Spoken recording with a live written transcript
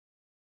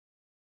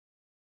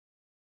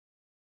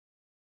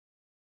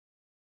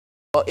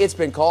Well, it's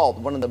been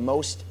called one of the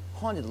most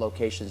haunted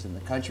locations in the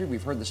country.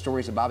 We've heard the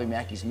stories of Bobby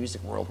Mackey's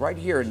music world right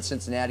here in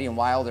Cincinnati and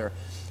Wilder.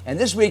 And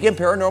this weekend,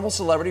 paranormal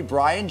celebrity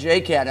Brian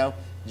J. Cano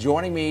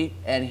joining me,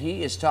 and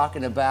he is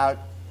talking about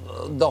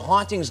the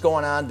hauntings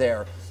going on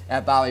there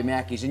at Bobby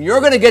Mackey's. And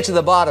you're going to get to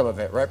the bottom of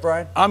it, right,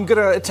 Brian? I'm going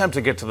to attempt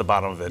to get to the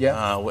bottom of it.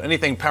 Yeah.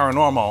 Anything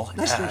paranormal,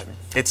 Nice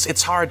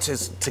it's hard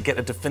to get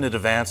a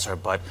definitive answer,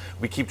 but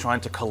we keep trying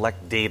to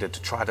collect data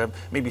to try to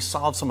maybe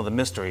solve some of the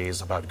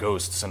mysteries about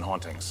ghosts and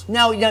hauntings.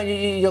 Now,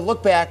 you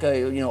look back,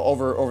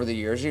 over the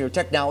years,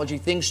 technology,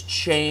 things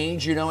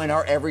change, in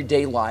our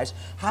everyday lives.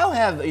 How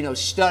have,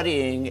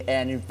 studying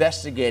and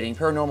investigating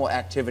paranormal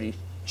activity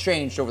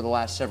changed over the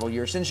last several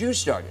years since you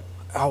started?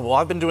 Well,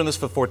 I've been doing this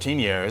for 14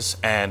 years,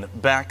 and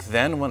back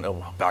then,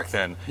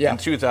 Yeah. in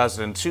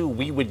 2002,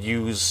 we would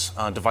use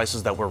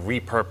devices that were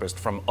repurposed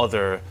from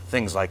other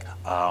things like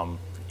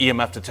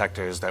EMF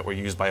detectors that were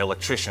used by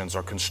electricians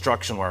or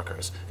construction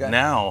workers. Okay.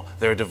 Now,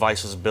 there are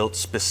devices built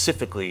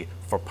specifically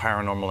for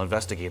paranormal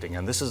investigating,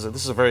 and this is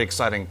a very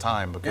exciting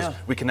time because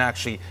we can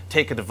actually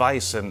take a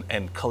device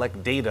and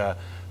collect data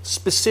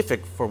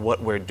specific for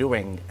what we're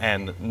doing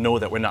and know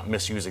that we're not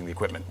misusing the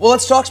equipment. Well,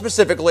 let's talk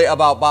specifically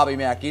about Bobby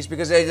Mackey's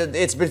because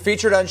it's been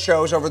featured on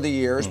shows over the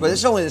years, but this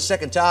is only the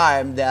second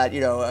time that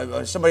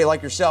somebody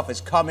like yourself has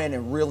come in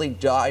and really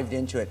dived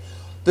into it.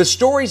 The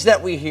stories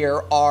that we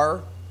hear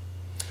are...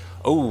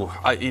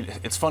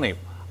 it's funny.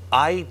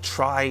 I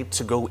try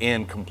to go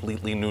in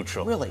completely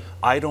neutral. Really?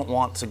 I don't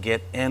want to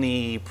get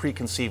any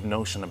preconceived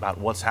notion about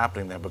what's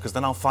happening there because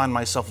then I'll find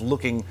myself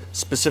looking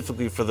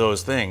specifically for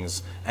those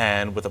things.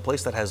 And with a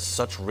place that has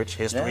such rich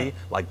history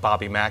like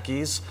Bobby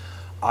Mackey's,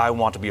 I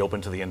want to be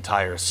open to the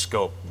entire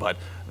scope. But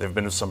there have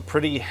been some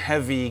pretty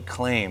heavy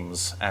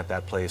claims at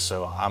that place,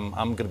 so I'm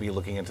going to be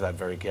looking into that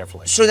very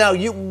carefully. So now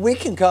we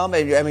can come,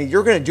 and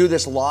you're going to do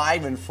this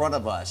live in front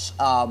of us.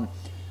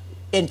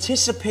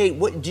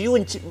 What do you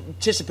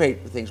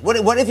anticipate things?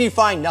 What if you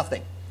find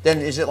nothing? Then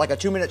is it like a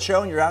 2-minute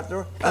show and you're out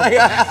there?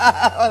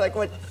 Like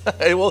what?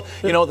 Well,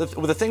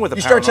 the thing with the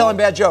you start telling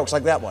bad jokes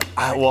like that one.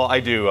 Well, I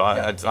do.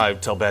 I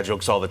tell bad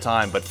jokes all the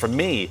time. But for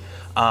me,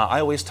 I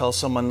always tell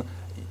someone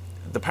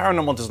the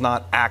paranormal does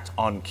not act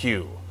on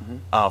cue.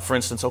 For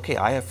instance, okay,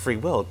 I have free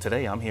will.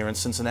 Today I'm here in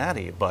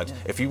Cincinnati, but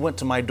if you went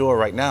to my door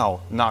right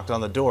now, knocked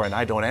on the door, and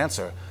I don't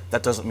answer,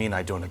 that doesn't mean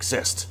I don't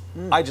exist.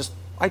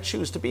 I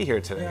choose to be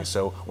here today.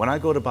 So when I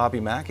go to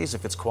Bobby Mackey's,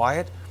 if it's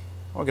quiet,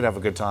 we're going to have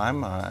a good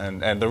time.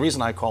 And the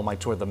reason I call my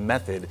tour The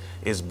Method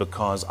is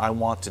because I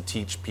want to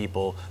teach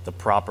people the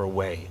proper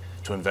way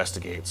to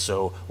investigate.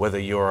 So whether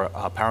you're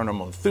a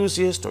paranormal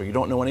enthusiast or you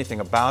don't know anything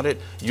about it,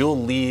 you'll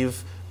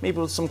leave maybe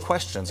with some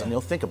questions and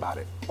you'll think about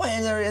it. Well,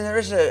 and there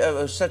is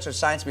such a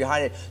science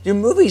behind it. Do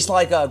movies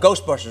like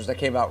Ghostbusters that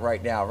came out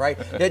right now, right?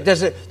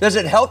 Does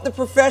it help the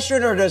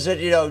profession, or does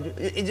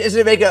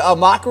it make a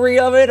mockery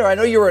of it? Or I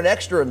know you were an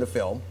extra in the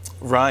film.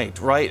 Right.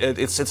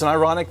 It's an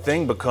ironic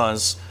thing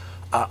because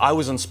I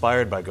was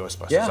inspired by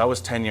Ghostbusters. Yeah. I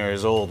was 10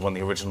 years old when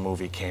the original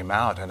movie came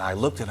out, and I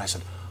looked and I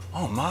said,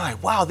 oh my,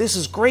 wow, this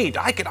is great.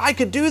 I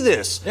could do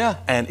this. Yeah.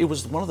 And it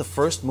was one of the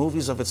first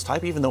movies of its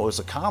type, even though it was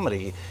a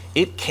comedy.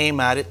 It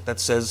came at it that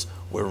says,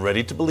 we're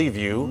ready to believe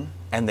you,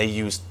 and they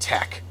used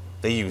tech.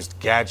 They used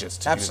gadgets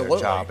to do their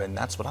job, and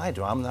that's what I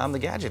do. I'm the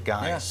gadget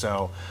guy. Yeah.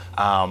 So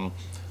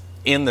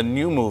in the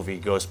new movie,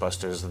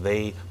 Ghostbusters,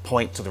 they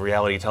point to the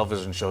reality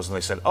television shows and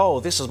they said, oh,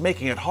 this is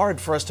making it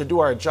hard for us to do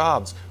our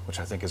jobs, which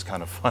I think is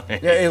kind of funny.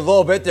 Yeah, a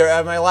little bit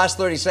there. My last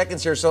 30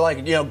 seconds here,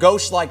 so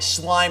ghosts like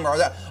slime,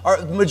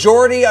 are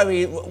majority,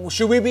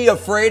 should we be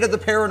afraid of the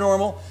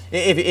paranormal?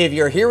 If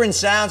you're hearing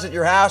sounds at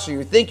your house, or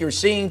you think you're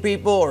seeing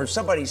people, or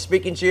somebody's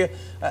speaking to you,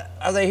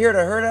 are they here to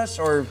hurt us,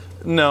 or?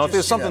 No, if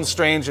there's something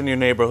strange in your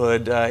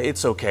neighborhood,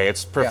 it's okay.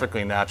 It's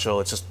perfectly natural.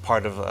 It's just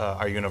part of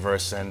our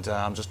universe, and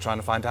I'm just trying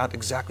to find out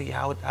exactly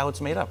how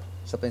it's made up.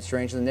 Something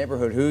strange in the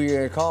neighborhood. Who are you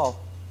going to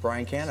call?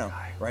 Brian Cano.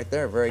 Right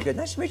there. Very good.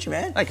 Nice to meet you,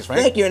 man. Thank you,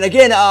 Frank. Thank you. And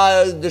again,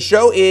 the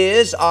show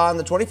is on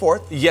the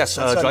 24th. Yes,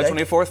 July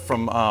 24th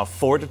from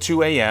 4 to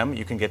 2 a.m.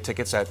 You can get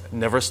tickets at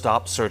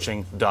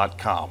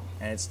neverstopsearching.com.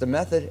 And it's The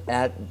Method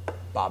at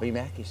Bobby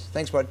Mackey's.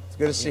 Thanks, bud. It's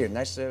good to see you.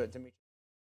 Nice to meet you.